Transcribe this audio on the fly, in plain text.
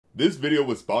This video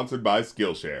was sponsored by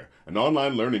Skillshare, an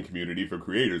online learning community for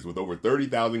creators with over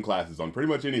 30,000 classes on pretty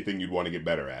much anything you'd want to get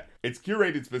better at. It's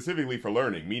curated specifically for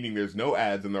learning, meaning there's no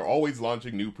ads and they're always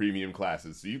launching new premium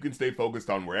classes, so you can stay focused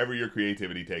on wherever your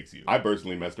creativity takes you. I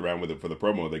personally messed around with it for the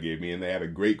promo they gave me, and they had a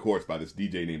great course by this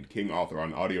DJ named King Author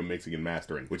on audio mixing and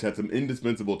mastering, which had some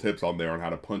indispensable tips on there on how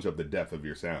to punch up the depth of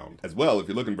your sound. As well, if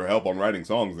you're looking for help on writing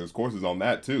songs, there's courses on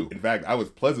that too. In fact, I was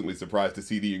pleasantly surprised to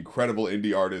see the incredible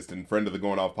indie artist and friend of the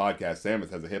Going Off podcast,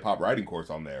 Samus, has a hip-hop writing course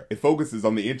on there. It focuses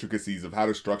on the intricacies of how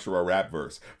to structure a rap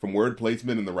verse. From word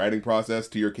placement in the writing process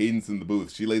to your cadence in the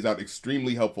booth, she lays out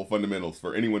extremely helpful fundamentals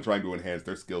for anyone trying to enhance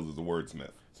their skills as a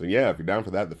wordsmith. So yeah, if you're down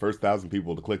for that, the first 1,000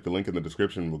 people to click the link in the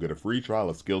description will get a free trial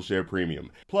of Skillshare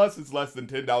Premium. Plus, it's less than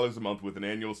 $10 a month with an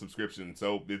annual subscription,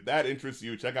 so if that interests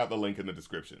you, check out the link in the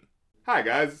description. Hi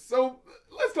guys, so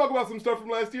let's talk about some stuff from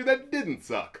last year that didn't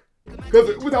suck.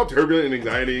 Because with how turbulent and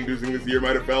anxiety-inducing this year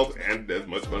might have felt, and as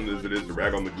much fun as it is to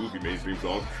rag on the goofy mainstream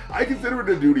songs, I consider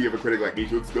it a duty of a critic like me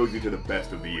to expose you to the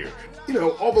best of the year. You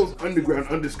know, all those underground,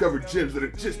 undiscovered gems that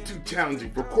are just too challenging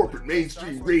for corporate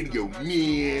mainstream radio,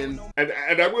 man.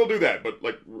 And I will do that, but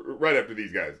like, right after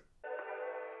these guys.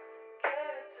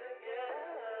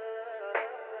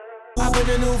 I put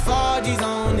the new 4Gs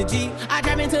on the G. I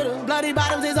trap into the bloody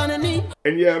bottoms is underneath.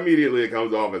 And yeah, immediately it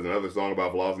comes off as another song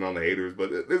about flossing on the haters, but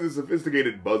there's a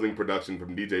sophisticated buzzing production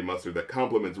from DJ Mustard that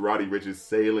complements Roddy Ricch's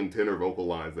sailing tenor vocal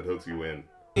lines that hooks you in.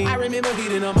 I remember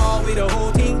hitting them all with the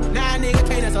whole team. Now nigga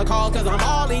can't answer calls cause I'm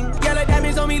balling. Yellow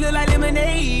diamonds on me look like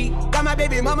lemonade. Got my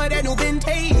baby mama that new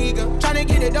Bentayga. Tryna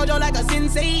get a dojo like a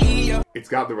sensei. It's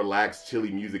got the relaxed,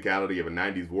 chilly musicality of a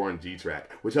 90s Warren G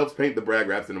track, which helps paint the brag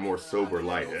raps in a more sober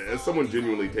light, as someone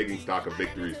genuinely taking stock of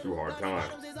victories through hard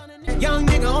times. Young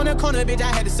nigga on the corner, bitch,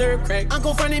 I had to serve crack.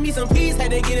 Uncle fronted me some peas,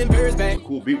 had to get him birds back. The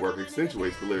cool beat work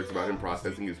accentuates the lyrics about him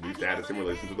processing his new status in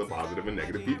relation to the positive and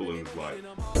negative people in his life.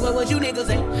 What was you niggas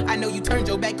at? I know you turned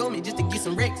your back on me just to get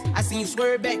some wrecks. I seen you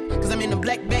swerve back, cause I'm in the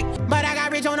black back. But I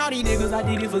got rich on all these niggas, I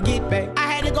didn't forget back.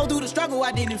 I had to go through the struggle,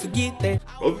 I didn't forget that.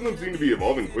 Both of them seem to be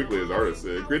evolving quickly as artists,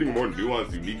 creating a more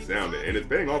nuanced, unique sound, and it's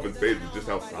paying off in spades with just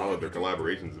how solid their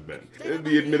collaborations have been.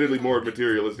 The admittedly more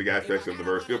materialistic aspects of the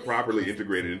verse feel properly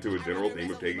integrated into a general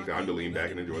theme of taking time to lean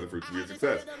back and enjoy the fruits of your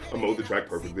success, a mode the track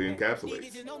perfectly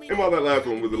encapsulates. And while that last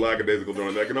one was a lackadaisical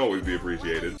joint that can always be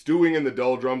appreciated, stewing in the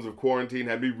dull drums of quarantine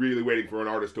had me really waiting for an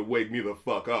artist to wake me the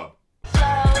fuck up.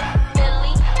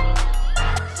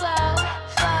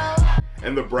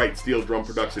 And the bright steel drum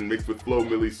production mixed with Flo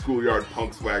Millie's schoolyard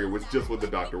punk swagger was just what the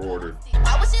doctor ordered.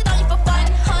 I wish it on you for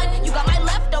fun, hun. You got my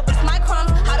leftovers, my crumbs.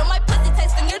 How do my pussy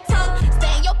taste in your tongue?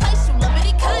 Stay in your place, you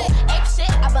liberty cunt. Ape shit,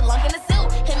 I belong in the zoo.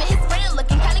 Him and his friend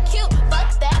looking kinda cute.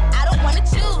 Fuck that, I don't wanna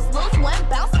choose. Lose one,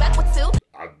 bounce back with two.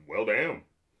 Well, damn.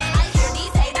 I hear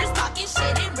these haters talking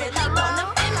shit, it really don't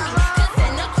offend me. Cause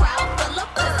in a crowd full of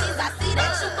pussies, I see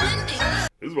that you blending.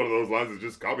 This is one of those lines that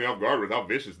just caught me off guard with how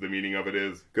vicious the meaning of it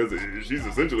is. Because she's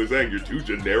essentially saying you're too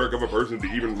generic of a person to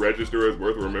even register as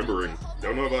worth remembering.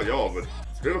 Don't know about y'all, but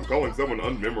straight up calling someone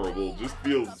unmemorable just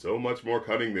feels so much more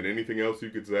cutting than anything else you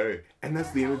could say. And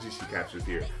that's the energy she captures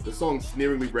here. The song's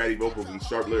sneeringly bratty vocals and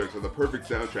sharp lyrics are the perfect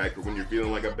soundtrack for when you're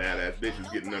feeling like a badass bitch who's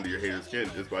getting under your hater's skin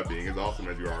just by being as awesome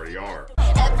as you already are.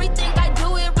 Everything I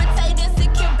do irritate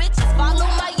insecure bitches. Follow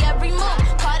my every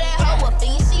move. Call that hoe a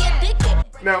fiend, she addicted.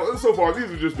 Now, so far, these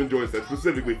have just been joints that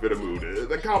specifically fit a mood,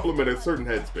 that complement a certain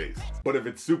headspace. But if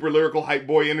it's super lyrical hype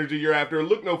boy energy you're after,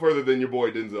 look no further than your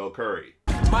boy Denzel Curry.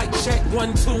 Mic check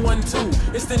 1 2 1 2.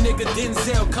 It's the nigga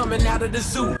Denzel coming out of the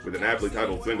zoo. With an aptly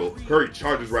titled single, Curry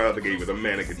charges right out the gate with a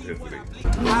manic intensity.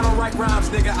 I don't write rhymes,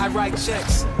 nigga, I write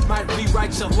checks. Might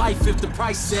rewrite your life if the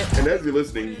price set. And as you're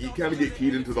listening, you kind of get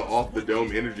keyed into the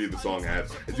off-the-dome energy the song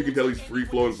has. As you can tell, he's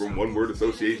free-flowing from one word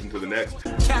association to the next.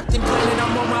 Captain Planet,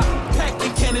 I'm on my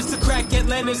packing cannons to crack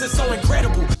Atlantis, it's so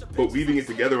incredible. But weaving it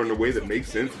together in a way that makes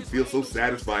sense and feels so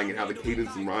satisfying in how the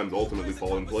cadence and rhymes ultimately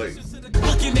fall in place.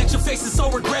 Looking at your face is so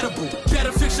regrettable.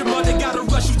 Better fix your mother, gotta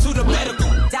rush you to the medical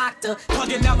doctor.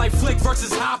 Plugging out like Flick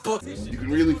versus Hopper. You can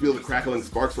really feel the crackling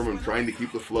sparks from him trying to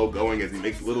keep the flow going as he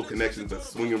makes little connections that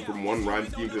swing him from one rhyme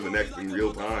scheme to the next in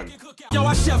real time. Yo,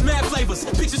 I chef mad flavors.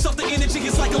 Bitches up the energy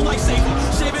is like a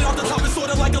lifesaver. Shaving off the top is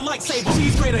sorta like a lightsaber.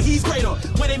 She's greater, he's greater.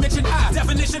 When they mention I,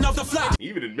 definition of the flag. He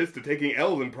even admits to taking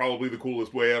L's in probably the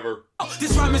coolest way ever.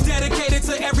 This rhyme is dedicated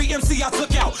to every MC I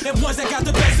took out, and ones that got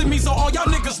the best in me, so all y'all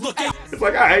niggas look out. It's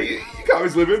like, alright, you caught me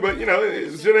slipping, but you know,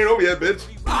 shit ain't over yet, bitch.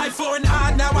 Eye for an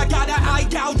eye, now I got an eye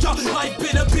gouge. Life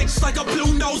been a bitch. bitch like a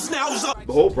blue nose schnauzer.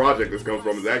 The whole project this comes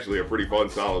from is actually a pretty fun,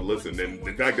 solid listen, and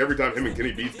in fact, every time him and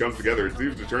Kenny Beats comes together, it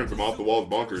seems to turn some off-the-walls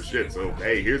bonkers shit, so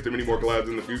hey, here's to many more collabs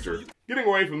in the future. Getting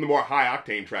away from the more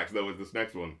high-octane tracks, though, is this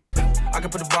next one. I can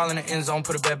put the ball in the end zone,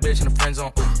 put a bad bitch in the friend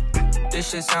zone.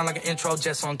 This shit sound like an intro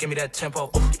jet song, give me that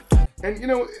tempo. And, you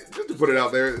know, just to put it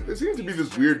out there seems to be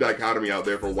this weird dichotomy out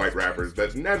there for white rappers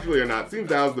that, naturally or not, seems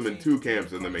to house them in two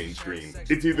camps in the mainstream.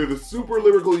 It's either the super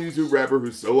lyrical YouTube rapper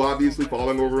who's so obviously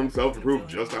falling over himself to prove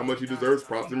just how much he deserves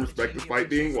props and respect despite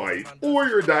being white, or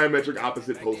you're a diametric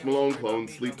opposite Post Malone clone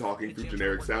sleep-talking through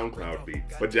generic SoundCloud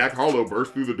beats. But Jack Harlow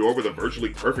burst through the door with a virtually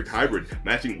perfect hybrid,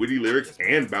 matching witty lyrics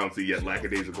and bouncy yet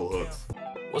lackadaisical hooks.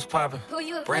 What's poppin'?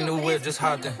 Brand new whip, just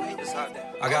hopped in.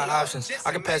 I got options,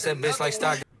 I can pass that bitch like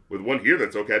Stockton. With one here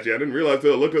that's so catchy, I didn't realize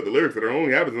till I looked at the lyrics that it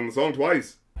only happens in the song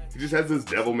twice. He just has this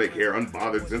devil-may-care,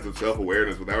 unbothered sense of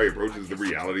self-awareness with how he approaches the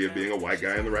reality of being a white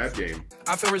guy in the rap game.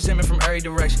 I feel resentment from every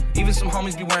direction. Even some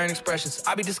homies be wearing expressions.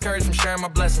 I be discouraged from sharing my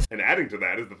blessings. And adding to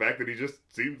that is the fact that he just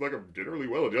seems like a generally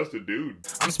well-adjusted dude.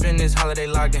 I'm spending this holiday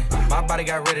locked in. My body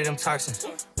got rid of them toxins.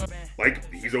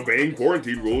 Like, he's obeying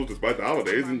quarantine rules despite the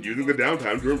holidays and using the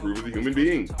downtime to improve as a human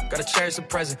being. Gotta cherish the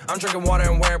present. I'm drinking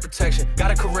water and wearing protection.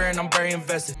 Got a career and I'm very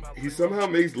invested. He somehow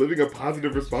makes living a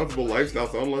positive, responsible lifestyle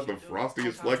sound like the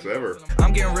frostiest flex ever.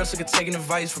 I'm getting real sick of taking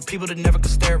advice from people that never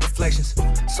could stare at reflections.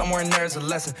 Somewhere in there is a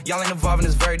lesson. Y'all ain't evolving,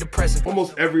 is very depressing.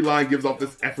 Almost every line gives off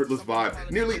this effortless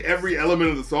vibe. Nearly every element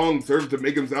of the song serves to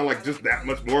make him sound like just that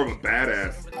much more of a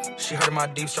badass. She heard of my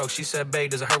deep stroke. She said,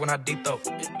 babe, does it hurt when I deep throat?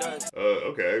 It does.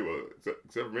 Okay, well,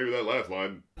 except for maybe that last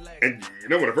line. And, you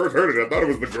know, when I first heard it, I thought it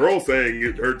was the girl saying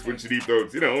it hurts when she deep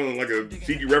throats, you know, like a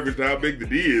cheeky reference to how big the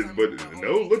D is, but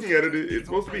no, looking at it, it's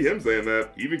supposed to be him saying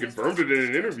that. He even confirmed it in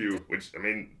an interview, which, I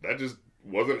mean, that just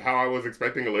wasn't how I was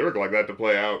expecting a lyric like that to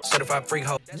play out. Certified freak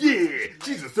hoe. Yeah,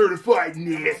 she's a certified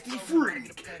nasty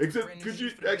freak. Except, could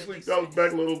you actually dial it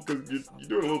back a little? Because you're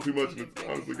doing a little too much and it's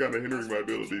honestly kind of hindering my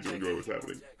ability to enjoy what's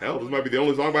happening. Hell, this might be the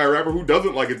only song by a rapper who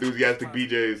doesn't like enthusiastic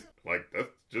BJs. Like, that's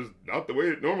just not the way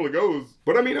it normally goes.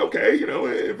 But I mean, okay, you know,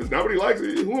 if it's not what he likes,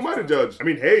 who am I to judge? I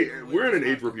mean, hey, we're in an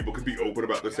age where people can be open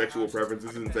about their sexual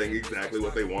preferences and saying exactly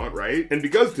what they want, right? And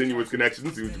because Tenuous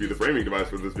Connection seems to be the framing device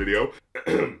for this video,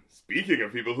 speaking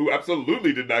of people who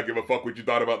absolutely did not give a fuck what you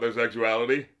thought about their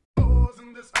sexuality.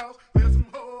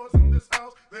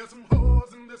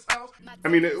 I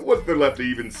mean, what's there left to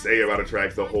even say about a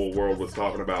track the whole world was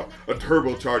talking about? A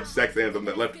turbocharged sex anthem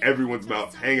that left everyone's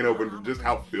mouths hanging open from just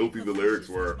how filthy the lyrics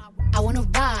were. I wanna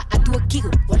ride, I do a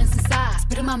giggle, what is inside?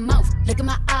 Spit in my mouth, look in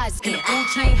my eyes. In the food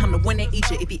chain, I'm the one that eat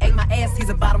you. If he ate my ass, he's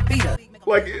a bottom feeder.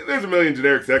 Like, there's a million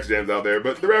generic sex jams out there,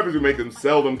 but the rappers who make them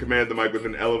seldom command the mic with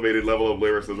an elevated level of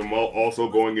lyricism while also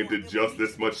going into just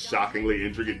this much shockingly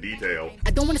intricate detail.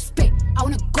 I don't wanna spit, I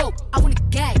wanna go, I wanna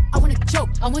gag, I wanna choke.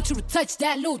 I want you to touch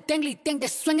that little dangly thing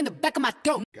that's swinging the back of my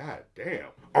throat. God damn.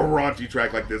 A raunchy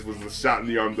track like this was the shot in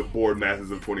the arm the bored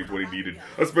masses of 2020 needed,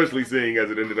 especially seeing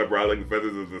as it ended up riling the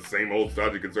feathers of the same old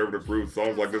stodgy conservative-proof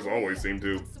songs like this always seem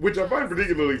to. Which I find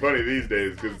particularly funny these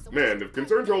days, because, man, if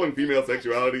concern trolling female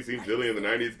sexuality seemed silly in the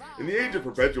 90s, in the age of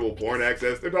perpetual porn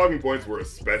access, their talking points were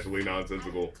especially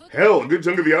nonsensical. Hell, a good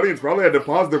chunk of the audience probably had to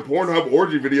pause their Pornhub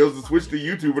orgy videos to switch to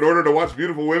YouTube in order to watch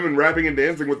beautiful women rapping and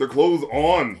dancing with their clothes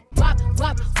on. Wop,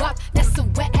 wop, wop, that's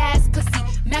some wet ass pussy.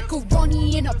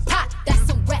 Macaroni in a pot, that's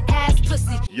some wet ass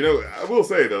pussy. You know, I will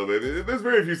say though, that there's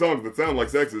very few songs that sound like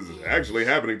sex is actually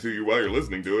happening to you while you're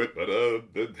listening to it, but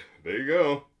there you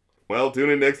go. Well, tune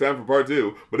in next time for part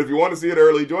 2, but if you want to see it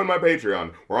early, join my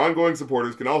Patreon, where ongoing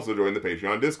supporters can also join the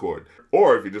Patreon Discord.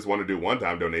 Or if you just want to do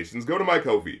one-time donations, go to my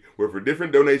Ko-fi, where for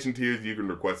different donation tiers you can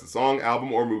request a song,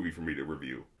 album, or movie for me to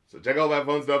review. So check all that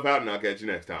fun stuff out and I'll catch you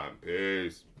next time.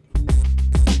 Peace.